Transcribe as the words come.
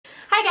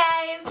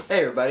Hi guys! Hey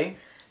everybody!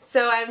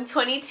 So I'm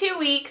 22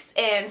 weeks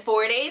and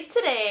 4 days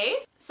today.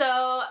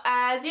 So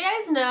as you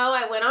guys know,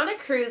 I went on a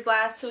cruise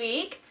last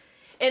week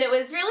and it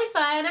was really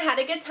fun. I had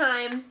a good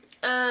time.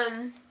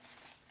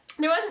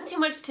 There wasn't too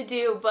much to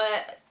do,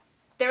 but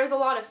there was a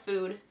lot of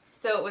food,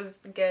 so it was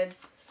good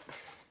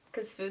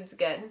because food's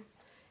good.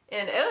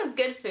 And it was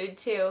good food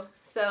too,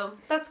 so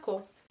that's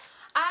cool.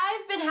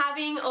 I've been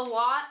having a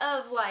lot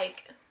of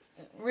like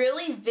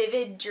really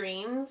vivid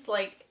dreams.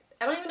 Like,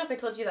 I don't even know if I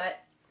told you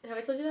that. Have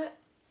I told you that?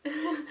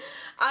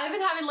 I've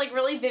been having like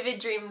really vivid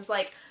dreams.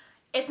 Like,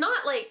 it's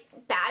not like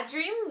bad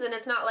dreams and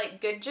it's not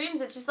like good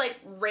dreams. It's just like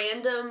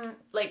random,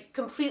 like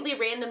completely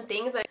random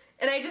things.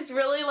 And I just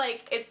really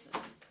like,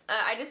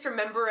 I just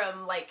remember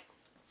them like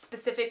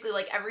specifically,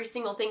 like every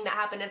single thing that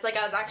happened. It's like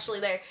I was actually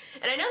there.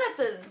 And I know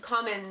that's a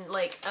common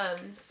like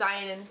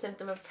sign and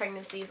symptom of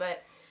pregnancy,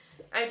 but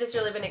I've just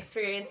really been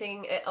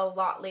experiencing it a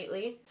lot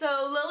lately. So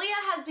Lilia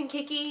has been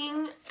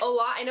kicking a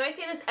lot. I know I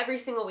say this every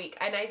single week,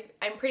 and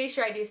I'm pretty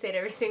sure I do say it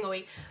every single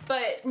week,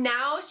 but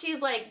now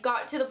she's like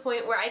got to the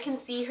point where I can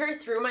see her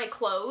through my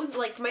clothes,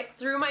 like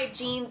through my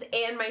jeans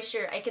and my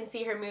shirt. I can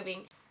see her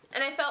moving.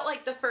 And I felt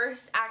like the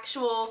first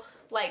actual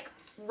like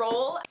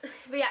roll.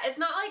 But yeah, it's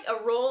not like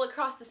a roll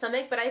across the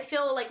stomach, but I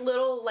feel like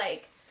little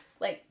like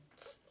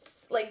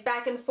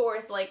back and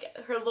forth, like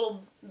her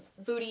little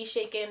booty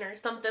shaking or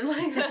something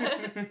like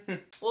that.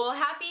 Well,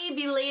 happy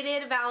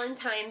belated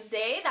Valentine's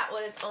Day. That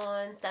was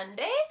on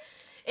Sunday.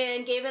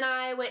 And Gabe and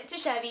I went to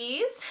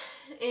Chevy's.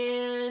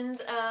 And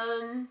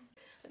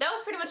that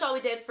was pretty much all we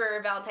did for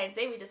Valentine's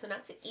Day. We just went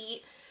out to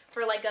eat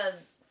for like a,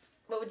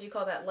 what would you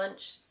call that,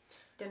 lunch?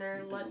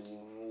 Dinner, lunch?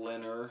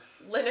 Linner.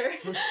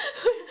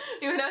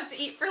 We went out to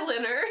eat for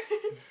dinner.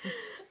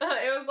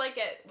 It was like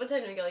at, what time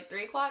did we go, like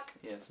 3 o'clock?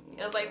 Yeah,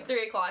 it was like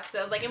 3 o'clock, so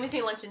it was like in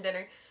between lunch and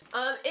dinner.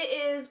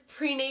 It is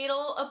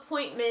prenatal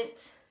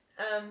appointment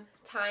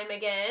time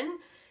again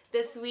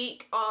this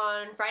week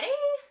on Friday,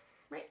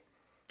 right?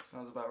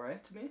 Sounds about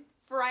right to me.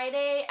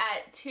 Friday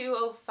at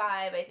 2:05,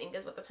 I think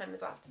is what the time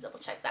is. I'll have to double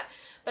check that.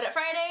 But at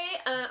Friday,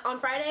 on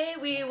Friday,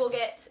 we will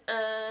get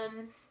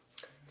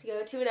to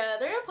go to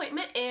another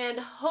appointment, and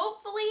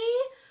hopefully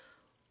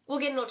we'll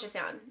get an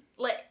ultrasound.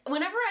 Like,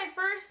 whenever I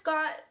first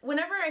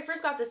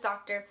got this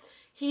doctor,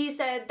 he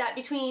said that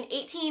between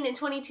 18 and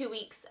 22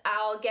 weeks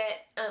I'll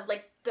get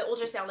like the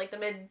ultrasound, like the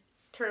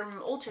midterm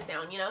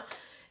ultrasound, you know.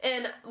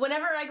 And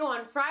whenever I go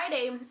on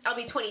Friday, I'll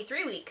be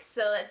 23 weeks,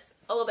 so that's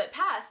a little bit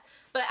past.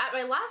 But at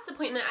my last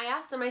appointment, I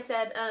asked him, I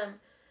said,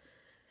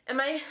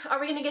 are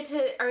we gonna get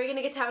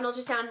to have an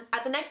ultrasound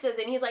at the next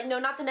visit? And he's like, no,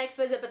 not the next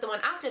visit, but the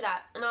one after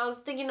that. And I was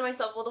thinking to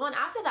myself, well, the one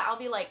after that, I'll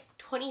be like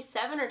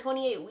 27 or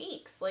 28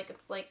 weeks. Like,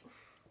 it's like,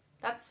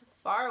 that's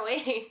far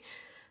away.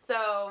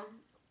 So,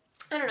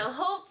 I don't know.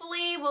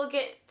 Hopefully we'll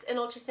get an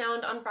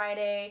ultrasound on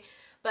Friday,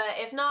 but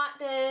if not,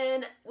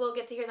 then we'll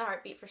get to hear the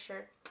heartbeat for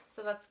sure.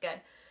 So that's good.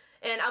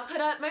 And I'll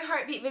put up my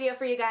heartbeat video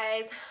for you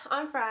guys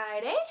on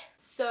Friday.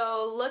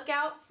 So look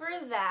out for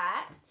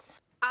that.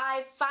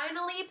 I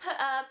finally put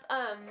up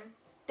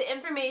the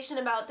information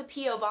about the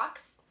P.O.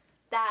 box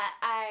that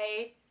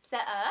I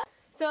set up.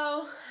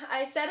 So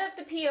I set up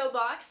the P.O.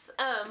 box,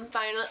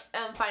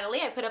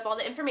 finally. I put up all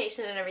the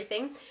information and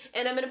everything.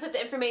 And I'm going to put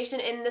the information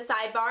in the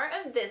sidebar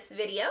of this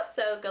video,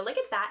 so go look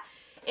at that.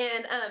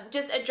 And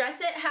just address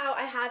it how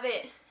I have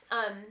it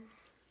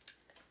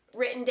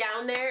written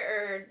down there,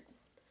 or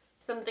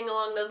something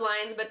along those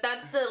lines. But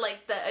that's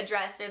the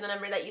address or the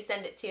number that you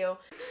send it to.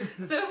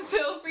 So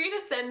feel free to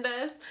send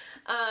us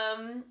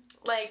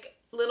like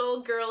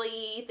little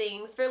girly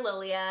things for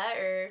Lilia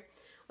or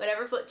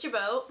whatever floats your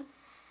boat.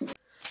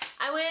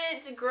 I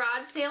went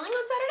garage sailing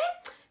on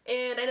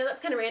Saturday, and I know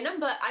that's kind of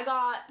random, but I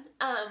got,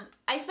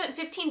 I spent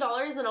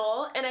 $15 in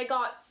all, and I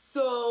got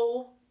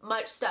so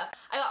much stuff.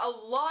 I got a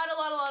lot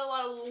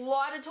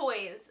of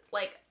toys,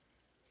 like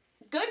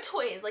good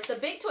toys, like the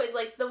big toys,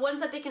 like the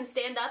ones that they can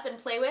stand up and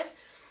play with.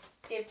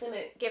 Gabe's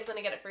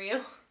gonna get it for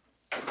you.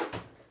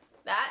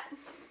 That,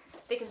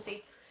 they can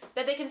see.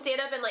 That they can stand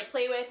up and like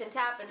play with and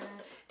tap and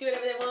do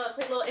whatever they want,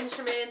 play little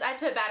instruments. I have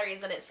to put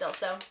batteries in it still,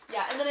 so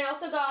yeah. And then I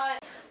also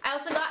got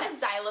a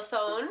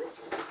xylophone,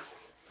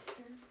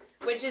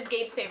 which is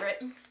Gabe's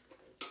favorite.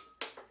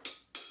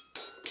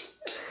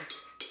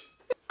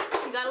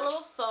 I got a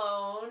little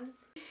phone.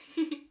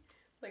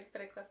 Like, put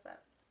it close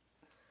up.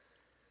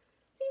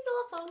 See, it's a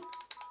little phone.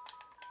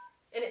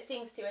 And it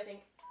sings too, I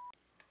think.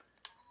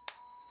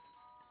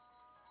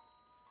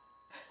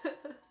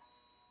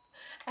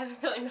 I have a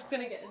feeling that's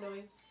gonna get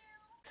annoying.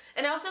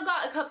 And I also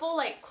got a couple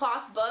like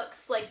cloth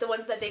books, like the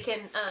ones that they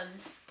can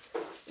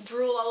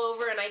drool all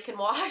over and I can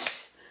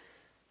wash.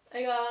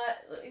 I got,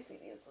 let me see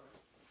these ones.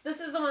 This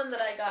is the one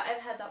that I got.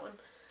 I've had that one.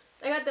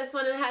 I got this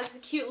one, and it has a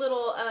cute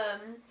little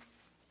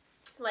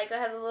like it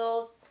has a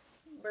little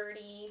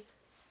birdie,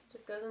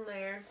 just goes in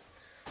there,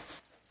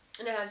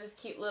 and it has just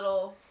cute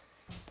little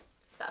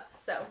stuff.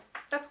 So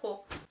that's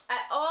cool. I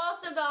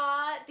also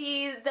got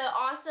the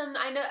awesome,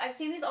 I know I've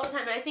seen these all the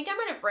time, and I think I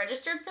might have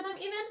registered for them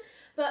even,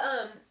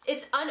 but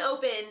it's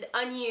unopened,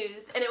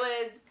 unused, and it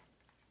was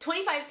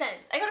 25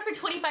 cents. I got it for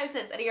 25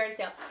 cents at a yard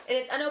sale. And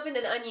it's unopened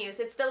and unused.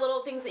 It's the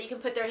little things that you can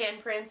put their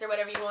handprints or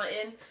whatever you want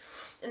in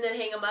and then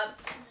hang them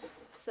up.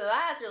 So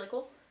that's really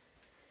cool.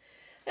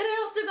 And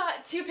I also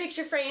got 2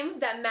 picture frames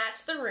that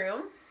match the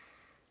room,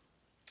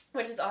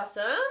 which is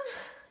awesome.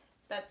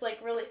 That's like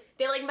really,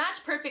 they like match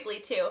perfectly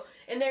too.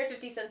 And they're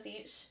 50 cents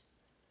each.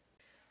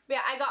 But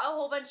yeah, I got a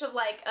whole bunch of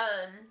like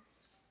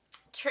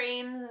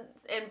trains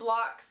and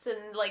blocks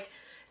and like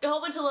a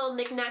whole bunch of little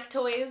knick-knack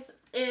toys.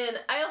 And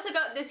I also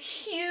got this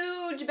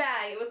huge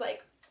bag. It was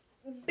like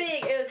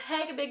big. It was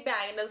hecka big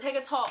bag and it was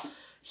hecka tall.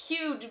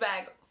 Huge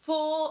bag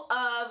full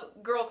of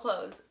girl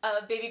clothes,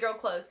 of baby girl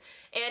clothes.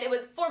 And it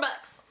was $4. $4.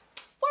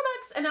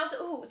 And also,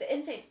 ooh, the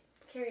infant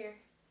carrier.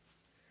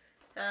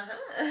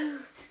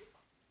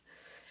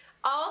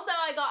 Also,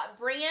 I got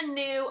brand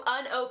new,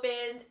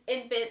 unopened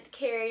infant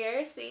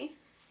carrier. See?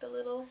 The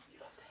little...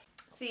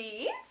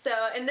 See? So,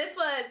 and this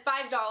was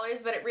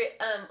 $5, but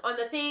it on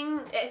the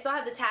thing, it still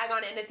had the tag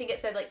on it, and I think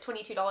it said like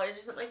 $22 or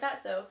something like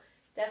that, so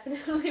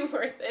definitely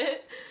worth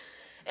it.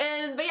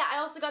 And, but yeah, I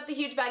also got the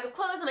huge bag of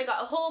clothes, and I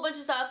got a whole bunch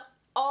of stuff,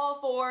 all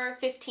for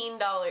 $15.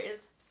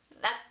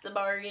 That's a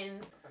bargain.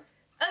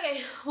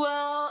 Okay,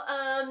 well,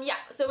 yeah,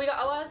 so we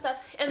got a lot of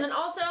stuff. And then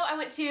also I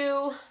went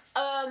to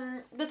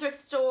the thrift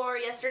store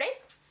yesterday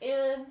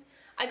and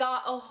I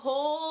got a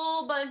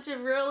whole bunch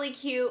of really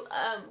cute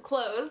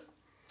clothes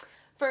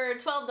for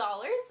 $12.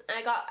 And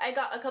I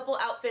got a couple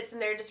outfits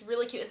and they're just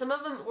really cute. And some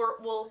of them were,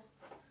 well,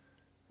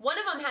 one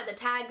of them had the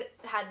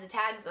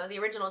tags on, the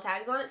original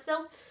tags on it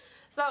still.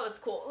 So that was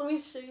cool. Let me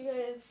show you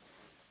guys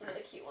some of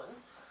the cute ones.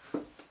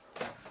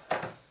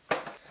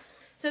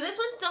 So this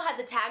one still had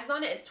the tags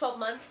on it. It's 12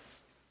 months.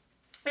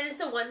 And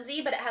it's a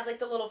onesie, but it has like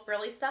the little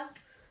frilly stuff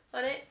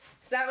on it.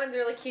 So that one's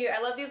really cute.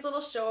 I love these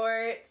little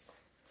shorts.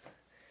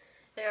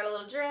 They got a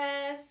little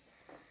dress.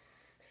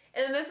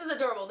 And then this is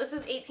adorable. This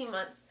is 18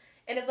 months.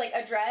 And it's like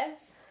a dress.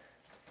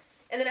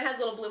 And then it has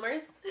little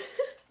bloomers.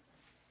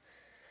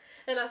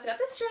 And I also got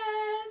this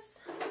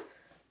dress.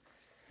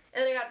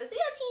 And then I got this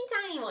little teeny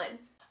tiny one.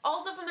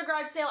 Also from the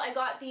garage sale, I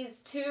got these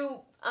 2,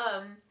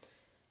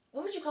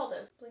 what would you call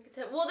those?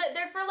 Blanket. Well,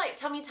 they're for like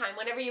tummy time.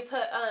 Whenever you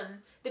put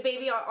the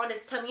baby on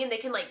its tummy and they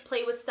can like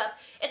play with stuff.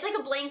 It's like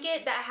a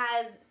blanket that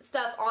has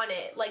stuff on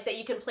it, like that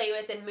you can play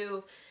with and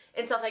move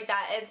and stuff like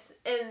that.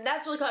 And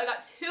that's really cool. I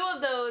got 2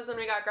 of those when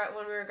we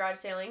were garage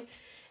sailing,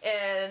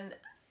 and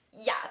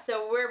yeah,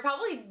 so we're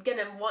probably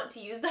gonna want to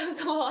use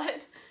those a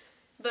lot.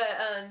 But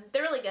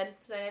they're really good,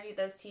 so I have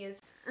those to use.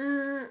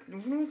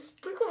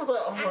 Think of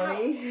that,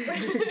 honey.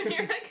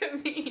 You're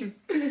like mean.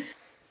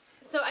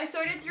 So I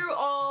sorted through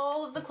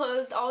all of the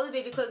clothes, all of the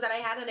baby clothes that I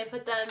had, and I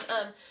put them,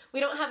 we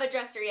don't have a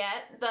dresser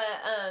yet, but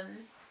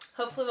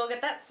hopefully we'll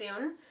get that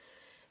soon.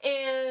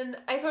 And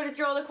I sorted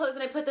through all the clothes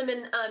and I put them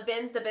in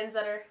bins, the bins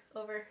that are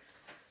over,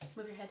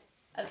 move your head.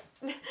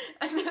 No,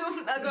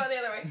 I'll go the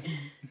other way.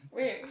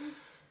 We're here.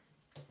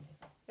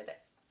 Right there.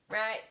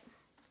 Right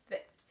there.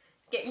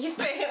 You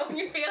fail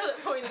the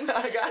pointing.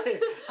 I got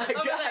it. I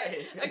got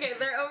it. Okay,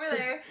 they're over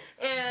there.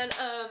 And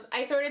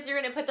I sorted through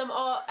and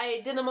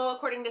I did them all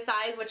according to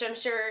size, which I'm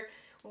sure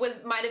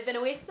might have been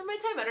a waste of my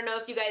time. I don't know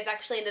if you guys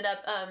actually ended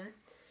up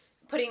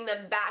putting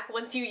them back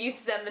once you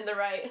used them in the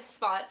right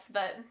spots,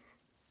 but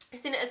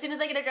as soon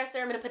as I get a dresser,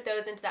 I'm going to put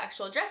those into the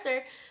actual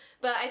dresser.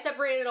 But I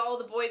separated all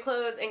the boy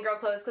clothes and girl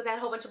clothes because I had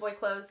a whole bunch of boy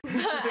clothes. But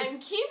I'm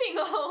keeping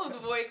all of the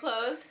boy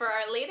clothes for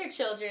our later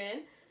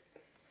children,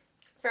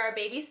 for our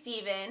baby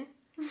Steven.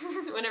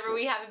 Whenever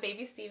we have a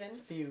baby Steven.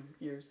 A few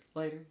years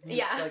later.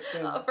 Yeah,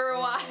 like for a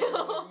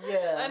while.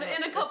 Yeah.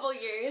 in a couple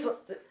years.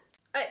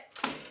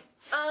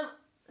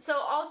 So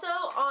also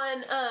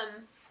on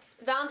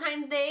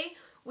Valentine's Day,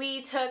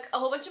 we took a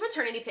whole bunch of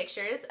maternity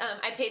pictures.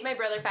 I paid my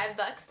brother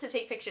 $5 to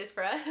take pictures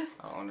for us.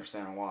 I don't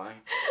understand why.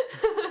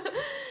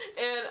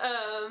 And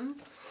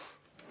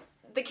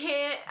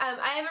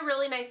I have a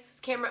really nice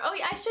camera. Oh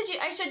yeah, I showed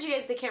you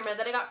guys the camera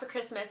that I got for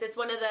Christmas.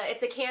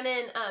 It's a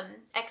Canon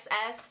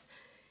XS.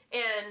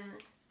 And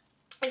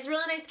it's a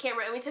really nice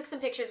camera, and we took some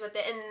pictures with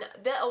it, and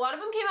a lot of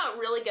them came out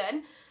really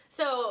good.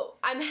 So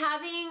I'm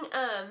having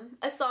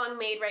a song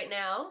made right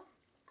now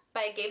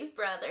by Gabe's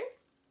brother,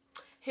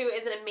 who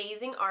is an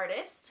amazing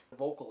artist. A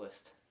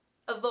vocalist.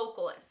 A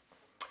vocalist.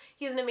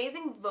 He's an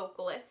amazing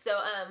vocalist. So,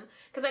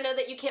 because I know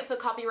that you can't put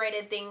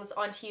copyrighted things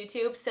onto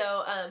YouTube,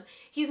 so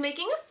he's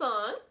making a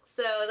song,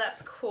 so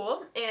that's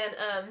cool.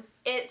 And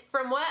it's,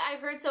 from what I've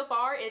heard so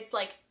far, it's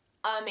like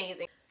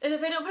amazing. And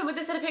if I don't put them with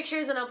this set of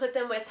pictures, then I'll put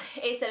them with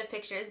a set of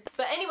pictures.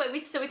 But anyway, we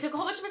took a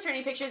whole bunch of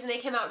maternity pictures, and they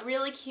came out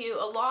really cute.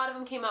 A lot of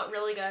them came out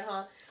really good,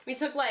 huh? We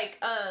took like,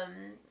 a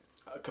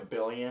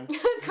kabillion.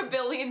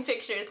 kabillion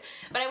pictures.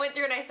 But I went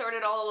through and I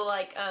sorted all the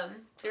like,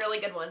 the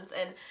really good ones,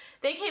 and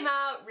they came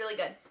out really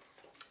good.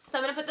 So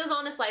I'm going to put those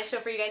on a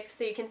slideshow for you guys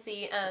so you can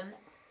see,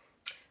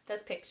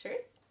 those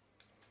pictures.